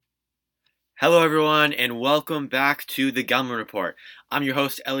Hello, everyone, and welcome back to the Gelman Report. I'm your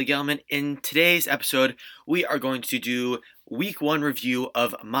host, Ellie Gelman. In today's episode, we are going to do Week 1 review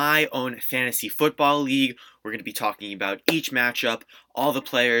of my own fantasy football league. We're going to be talking about each matchup, all the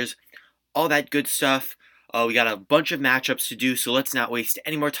players, all that good stuff. We got a bunch of matchups to do, so let's not waste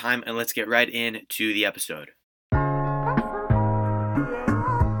any more time and let's get right into the episode.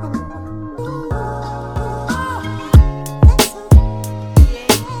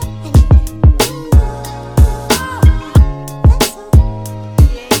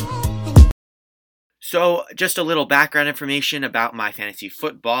 So, just a little background information about my fantasy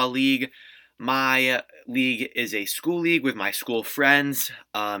football league. My league is a school league with my school friends.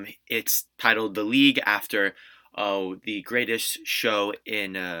 It's titled The League after the greatest show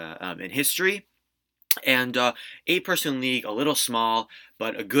in history. And 8-person league, a little small,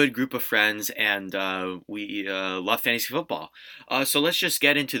 but a good group of friends, and we love fantasy football. So let's just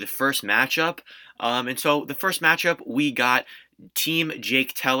get into the first matchup. And so the first matchup, we got Team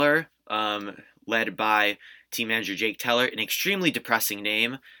Jake Teller, led by team manager Jake Teller, an extremely depressing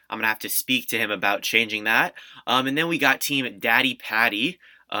name. I'm going to have to speak to him about changing that. And then we got Team Daddy Patty,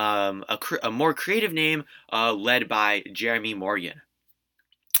 a more creative name, led by Jeremy Morgan.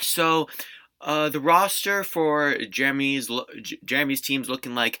 So the roster for Jeremy's team's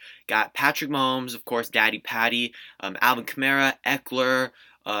looking like got Patrick Mahomes, of course, Daddy Patty, Alvin Kamara, Eckler,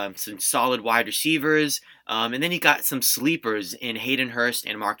 some solid wide receivers, and then you got some sleepers in Hayden Hurst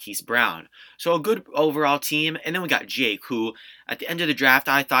and Marquise Brown. So a good overall team. And then we got Jake, who at the end of the draft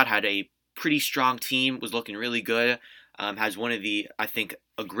I thought had a pretty strong team, was looking really good. Has one of I think,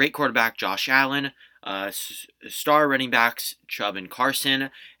 a great quarterback, Josh Allen, star running backs, Chubb and Carson,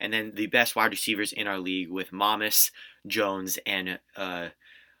 and then the best wide receivers in our league with Mamas, Jones, and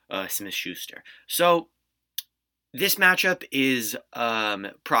Smith-Schuster. So this matchup is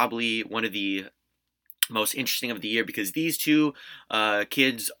probably one of the most interesting of the year because these two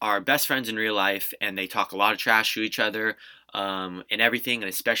kids are best friends in real life, and they talk a lot of trash to each other and everything, and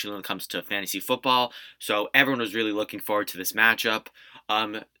especially when it comes to fantasy football. So everyone was really looking forward to this matchup.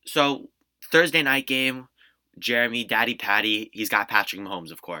 So Thursday night game, Jeremy, Daddy Patty, he's got Patrick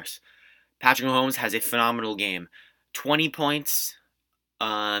Mahomes, of course. Patrick Mahomes has a phenomenal game. 20 points.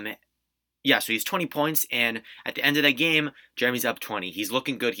 So he's 20 points, and at the end of that game, Jeremy's up 20. He's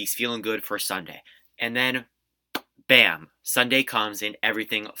looking good. He's feeling good for Sunday. And then, bam, Sunday comes and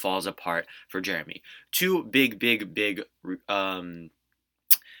everything falls apart for Jeremy. Two big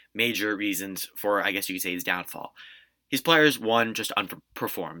major reasons for, I guess you could say, his downfall. His players, one, just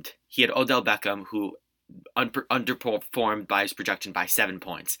underperformed. He had Odell Beckham, who underperformed by his projection by 7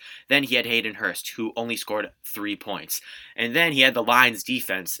 points. Then he had Hayden Hurst, who only scored 3 points. And then he had the Lions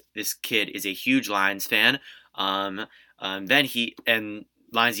defense. This kid is a huge Lions fan. Then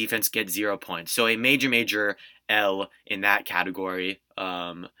Lions defense gets 0 points. So a major L in that category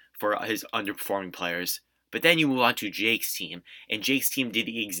for his underperforming players. But then you move on to Jake's team, and Jake's team did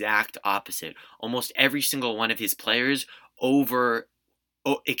the exact opposite. Almost every single one of his players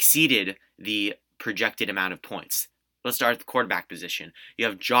exceeded the projected amount of points. Let's start at the quarterback position. You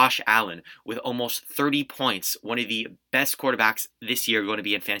have Josh Allen with almost 30 points, one of the best quarterbacks this year going to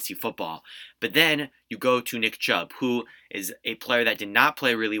be in fantasy football. But then you go to Nick Chubb, who is a player that did not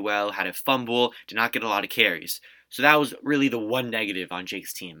play really well, had a fumble, did not get a lot of carries. So that was really the one negative on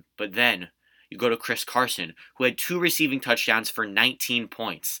Jake's team. But then you go to Chris Carson, who had 2 receiving touchdowns for 19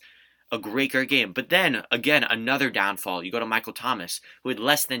 points. A great game. But then, again, another downfall. You go to Michael Thomas, who had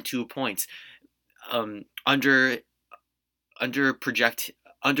less than 2 points. Was under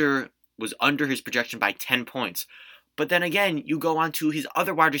his projection by 10 points. But then again, you go on to his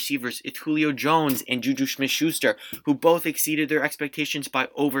other wide receivers. It's Julio Jones and Juju Smith-Schuster, who both exceeded their expectations by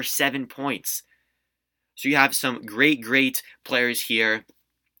over 7 points. So you have some great players here.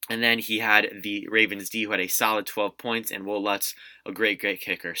 And then he had the Ravens D, who had a solid 12 points, and Will Lutz, a great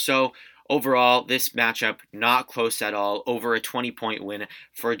kicker. So overall, this matchup, not close at all. Over a 20-point win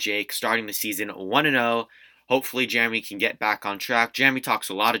for Jake, starting the season 1-0. Hopefully, Jeremy can get back on track. Jeremy talks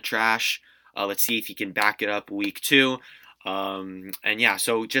a lot of trash. Let's see if he can back it up week 2.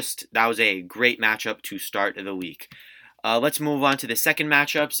 So that was a great matchup to start the week. Let's move on to the second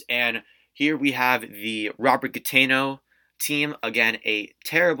matchups. And here we have the Robert Gatano team. Again, a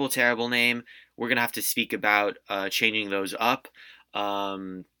terrible name. We're going to have to speak about changing those up.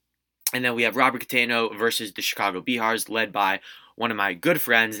 And then we have Robert Gatano versus the Chicago Bears, led by one of my good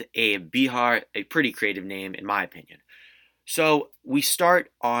friends, Abe Bihar, a pretty creative name in my opinion. So we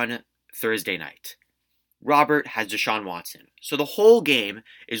start on Thursday night. Robert has Deshaun Watson. So the whole game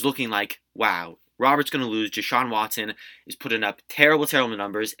is looking like, wow, Robert's going to lose. Deshaun Watson is putting up terrible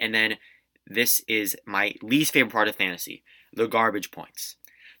numbers. And then this is my least favorite part of fantasy, the garbage points.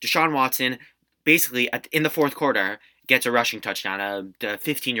 Deshaun Watson basically in the fourth quarter gets a rushing touchdown, a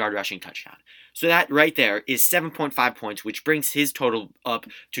 15-yard rushing touchdown. So that right there is 7.5 points, which brings his total up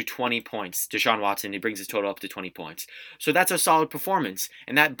to 20 points. Deshaun Watson, he brings his total up to 20 points. So that's a solid performance,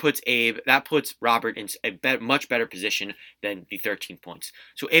 and that puts Robert in a much better position than the 13 points.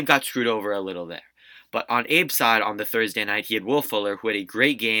 So Abe got screwed over a little there. But on Abe's side, on the Thursday night, he had Will Fuller, who had a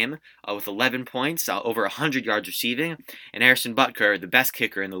great game with 11 points, over 100 yards receiving, and Harrison Butker, the best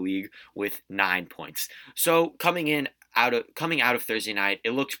kicker in the league, with 9 points. So coming out of Thursday night,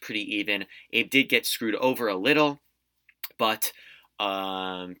 it looked pretty even. Abe did get screwed over a little, but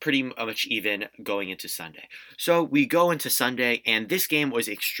pretty much even going into Sunday. So we go into Sunday, and this game was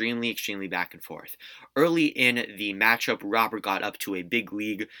extremely back and forth. Early in the matchup, Robert got up to a big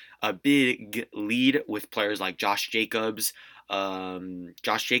lead with players like Josh Jacobs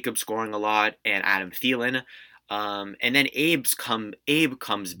scoring a lot, and Adam Thielen. And then Abe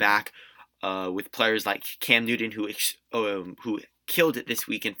comes back with players like Cam Newton, who killed it this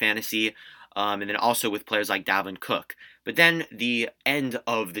week in fantasy, and then also with players like Dalvin Cook. But then the end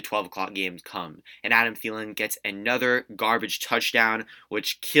of the 12 o'clock games come, and Adam Thielen gets another garbage touchdown,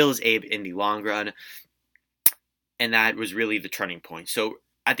 which kills Abe in the long run, and that was really the turning point. So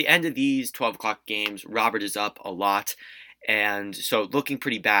at the end of these 12 o'clock games, Robert is up a lot, and so looking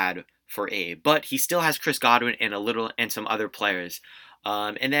pretty bad for Abe. But he still has Chris Godwin and some other players.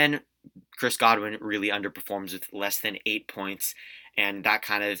 And then Chris Godwin really underperforms with less than 8 points, and that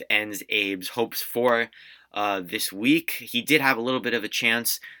kind of ends Abe's hopes for this week. He did have a little bit of a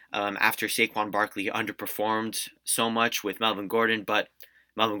chance after Saquon Barkley underperformed so much with Melvin Gordon, but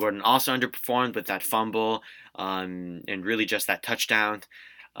Melvin Gordon also underperformed with that fumble and really just that touchdown.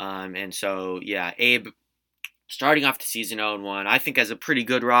 And so, yeah, Abe starting off the season 0-1, I think has a pretty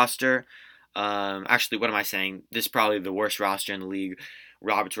good roster. Actually, what am I saying? This is probably the worst roster in the league.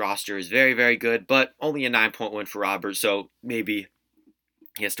 Robert's roster is very good, but only a 9-point win for Robert, so maybe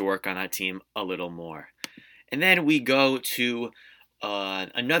he has to work on that team a little more. And then we go to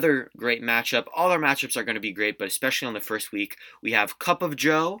another great matchup. All our matchups are going to be great, but especially on the first week, we have Cup of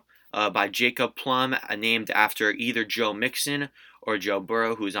Joe by Jacob Plum, named after either Joe Mixon or Joe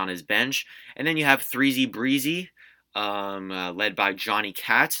Burrow, who's on his bench. And then you have 3Z Breezy, led by Johnny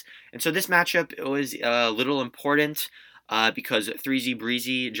Katz. And so this matchup was a little important because 3Z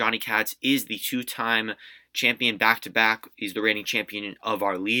Breezy, Johnny Katz, is the two-time champion back-to-back. He's the reigning champion of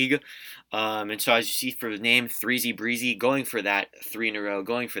our league. And so as you see for the name, 3Z Breezy, going for that 3 in a row,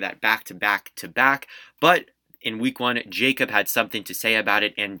 going for that back-to-back-to-back. But in week 1, Jacob had something to say about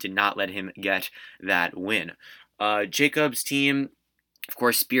it and did not let him get that win. Jacob's team, of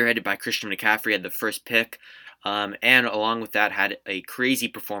course, spearheaded by Christian McCaffrey, had the first pick. And along with that, had a crazy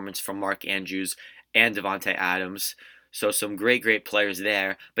performance from Mark Andrews and Devontae Adams. So some great players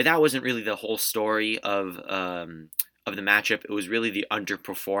there. But that wasn't really the whole story of the matchup. It was really the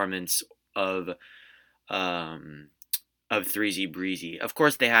underperformance of 3Z Breezy. Of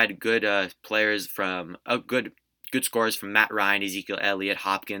course, they had good players from good scores from Matt Ryan, Ezekiel Elliott,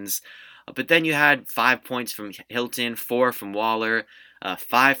 Hopkins. But then you had 5 points from Hilton, 4 from Waller,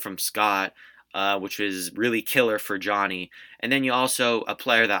 5 from Scott, which was really killer for Johnny. And then you also, a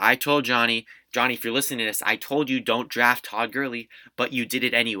player that I told Johnny, if you're listening to this, I told you don't draft Todd Gurley, but you did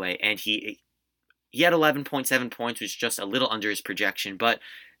it anyway. And he had 11.7 points, which is just a little under his projection, but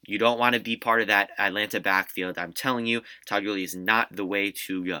you don't want to be part of that Atlanta backfield. I'm telling you, Todd Gurley is not the way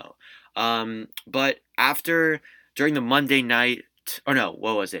to go. But during the Monday night,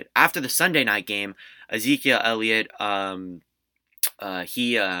 after the Sunday night game, Ezekiel Elliott,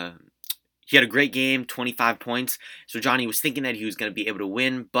 he had a great game, 25 points. So Johnny was thinking that he was going to be able to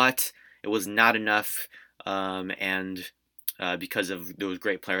win, but it was not enough, because of those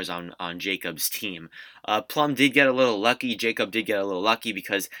great players on Jacob's team. Plum did get a little lucky. Jacob did get a little lucky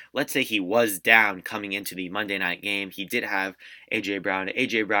because let's say he was down coming into the Monday night game. He did have A.J. Brown.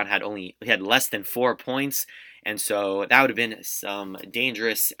 A.J. Brown had less than 4 points, and so that would have been some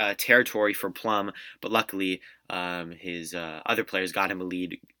dangerous territory for Plum. But luckily, his other players got him a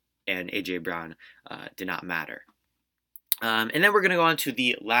lead, and A.J. Brown did not matter. And then we're going to go on to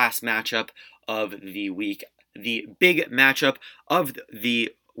the last matchup of the week, the big matchup of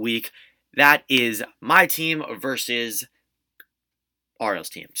the week. That is my team versus Ariel's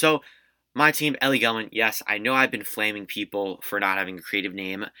team. So my team, Ellie Gelman, yes, I know I've been flaming people for not having a creative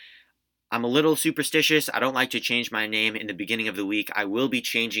name. I'm a little superstitious. I don't like to change my name in the beginning of the week. I will be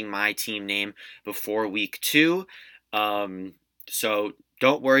changing my team name before week 2. So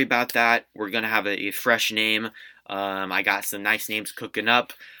don't worry about that. We're going to have a fresh name. I got some nice names cooking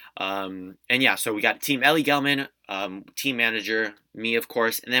up. And yeah, so we got Team Ellie Gelman, team manager, me of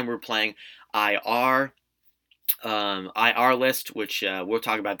course, and then we're playing IR. IR list, which we'll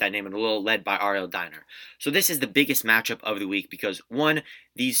talk about that name in a little, led by Ariel Diner. So this is the biggest matchup of the week because one,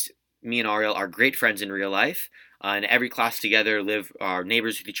 me and Ariel are great friends in real life. In every class together, live our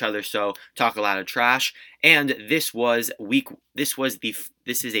neighbors with each other, so talk a lot of trash. And this was week. This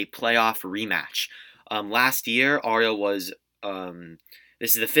is a playoff rematch. Last year, Ariel was.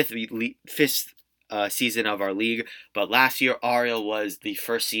 This is the fifth season of our league, but last year Ariel was the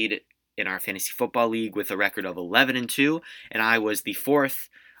first seed in our fantasy football league with a record of 11-2, and I was the fourth.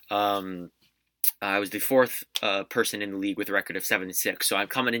 I was the fourth person in the league with a record of 7-6. So I'm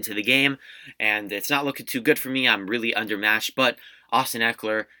coming into the game, and it's not looking too good for me. I'm really undermatched, but Austin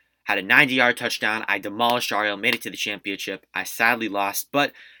Eckler had a 90-yard touchdown. I demolished Ariel, made it to the championship. I sadly lost,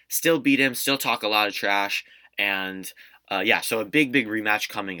 but still beat him. Still talk a lot of trash, and so a big rematch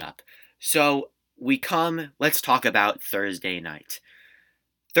coming up. So let's talk about Thursday night.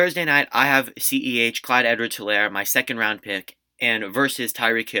 Thursday night, I have CEH, Clyde Edwards-Helaire, my second round pick, and versus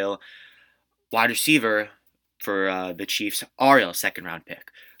Tyreek Hill, wide receiver for the Chiefs, Ariel, second round pick.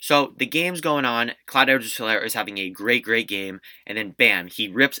 So the game's going on. Clyde Edwards-Helaire is having a great game, and then bam, he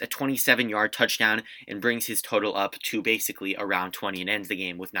rips a 27-yard touchdown and brings his total up to basically around 20 and ends the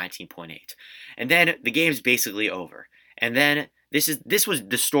game with 19.8. And then the game's basically over. And then this was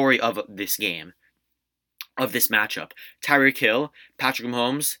the story of this game. Of this matchup. Tyreek Hill, Patrick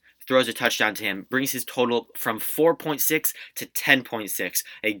Mahomes throws a touchdown to him, brings his total from 4.6 to 10.6.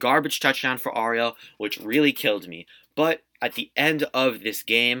 A garbage touchdown for Ariel, which really killed me. But at the end of this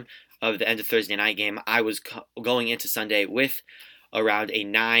game, of the end of Thursday night game, I was going into Sunday with around a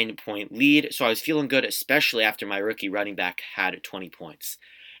 9-point lead, so I was feeling good, especially after my rookie running back had 20 points.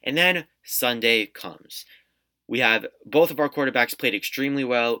 And then Sunday comes. We have both of our quarterbacks played extremely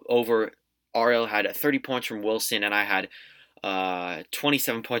well. Ariel had 30 points from Wilson, and I had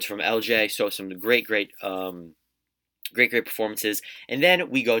 27 points from LJ. So some great performances. And then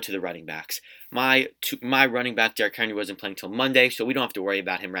we go to the running backs. My running back, Derrick Henry, wasn't playing till Monday, so we don't have to worry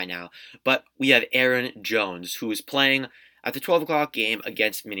about him right now. But we have Aaron Jones, who is playing at the 12 o'clock game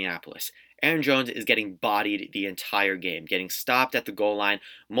against Minneapolis. Aaron Jones is getting bodied the entire game, getting stopped at the goal line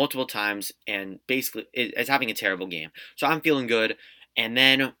multiple times, and basically is having a terrible game. So I'm feeling good. And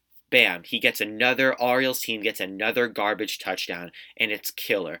then bam, Ariel's team gets another garbage touchdown, and it's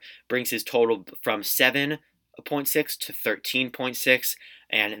killer. Brings his total from 7.6 to 13.6,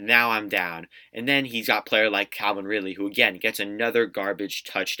 and now I'm down. And then he's got a player like Calvin Ridley, who again gets another garbage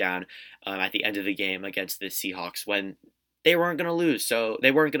touchdown at the end of the game against the Seahawks when they weren't going to lose, so they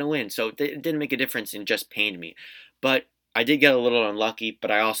weren't going to win. So it didn't make a difference and just pained me. But I did get a little unlucky,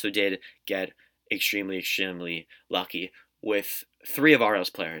 but I also did get extremely lucky with three of Ariel's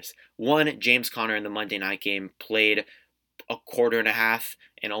players. One, James Conner in the Monday night game played a quarter and a half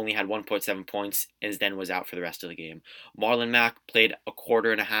and only had 1.7 points and then was out for the rest of the game. Marlon Mack played a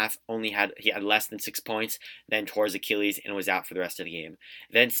quarter and a half, he had less than 6 points, then tore his Achilles and was out for the rest of the game.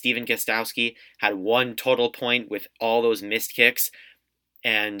 Then Steven Gostowski had 1 total point with all those missed kicks,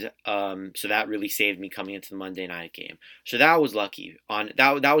 and so that really saved me coming into the Monday night game. So that was lucky.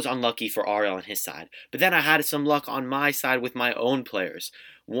 That was unlucky for Ariel on his side. But then I had some luck on my side with my own players.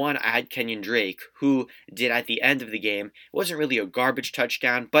 One, I had Kenyon Drake, who did at the end of the game. It wasn't really a garbage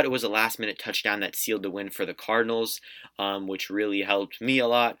touchdown, but it was a last-minute touchdown that sealed the win for the Cardinals, which really helped me a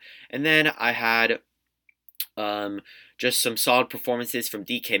lot. And then I had just some solid performances from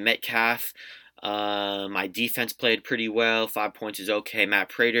DK Metcalf. My defense played pretty well. 5 points is okay. Matt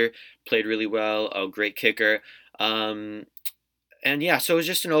Prater played really well. A great kicker. And yeah, so it was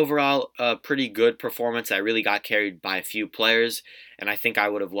just an overall pretty good performance. I really got carried by a few players, and I think I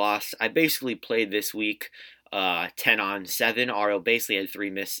would have lost. I basically played this week 10-on-7. Ariel basically had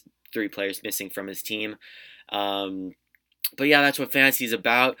three players missing from his team. But yeah, that's what fantasy is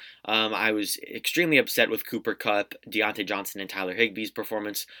about. I was extremely upset with Cooper Kupp, Deontay Johnson, and Tyler Higbee's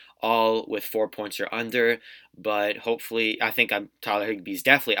performance, all with 4 points or under. But hopefully, I think Tyler Higbee's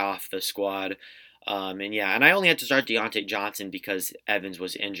definitely off the squad. And I only had to start Deontay Johnson because Evans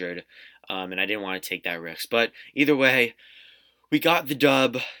was injured, and I didn't want to take that risk. But either way, we got the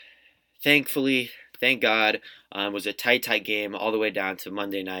dub. Thankfully, thank God. It was a tight game all the way down to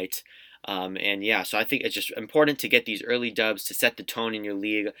Monday night. So I think it's just important to get these early dubs to set the tone in your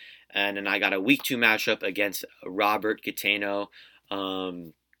league. And then I got a week 2 matchup against Robert Gatano.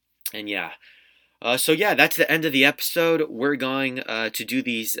 That's the end of the episode. We're going to do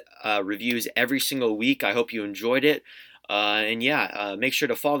these reviews every single week. I hope you enjoyed it. Make sure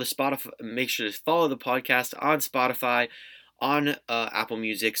to follow the podcast on Spotify, on Apple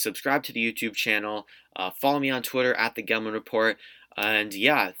Music. Subscribe to the YouTube channel. Follow me on Twitter at the Gelman Report. And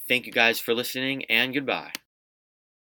yeah, thank you guys for listening, and goodbye.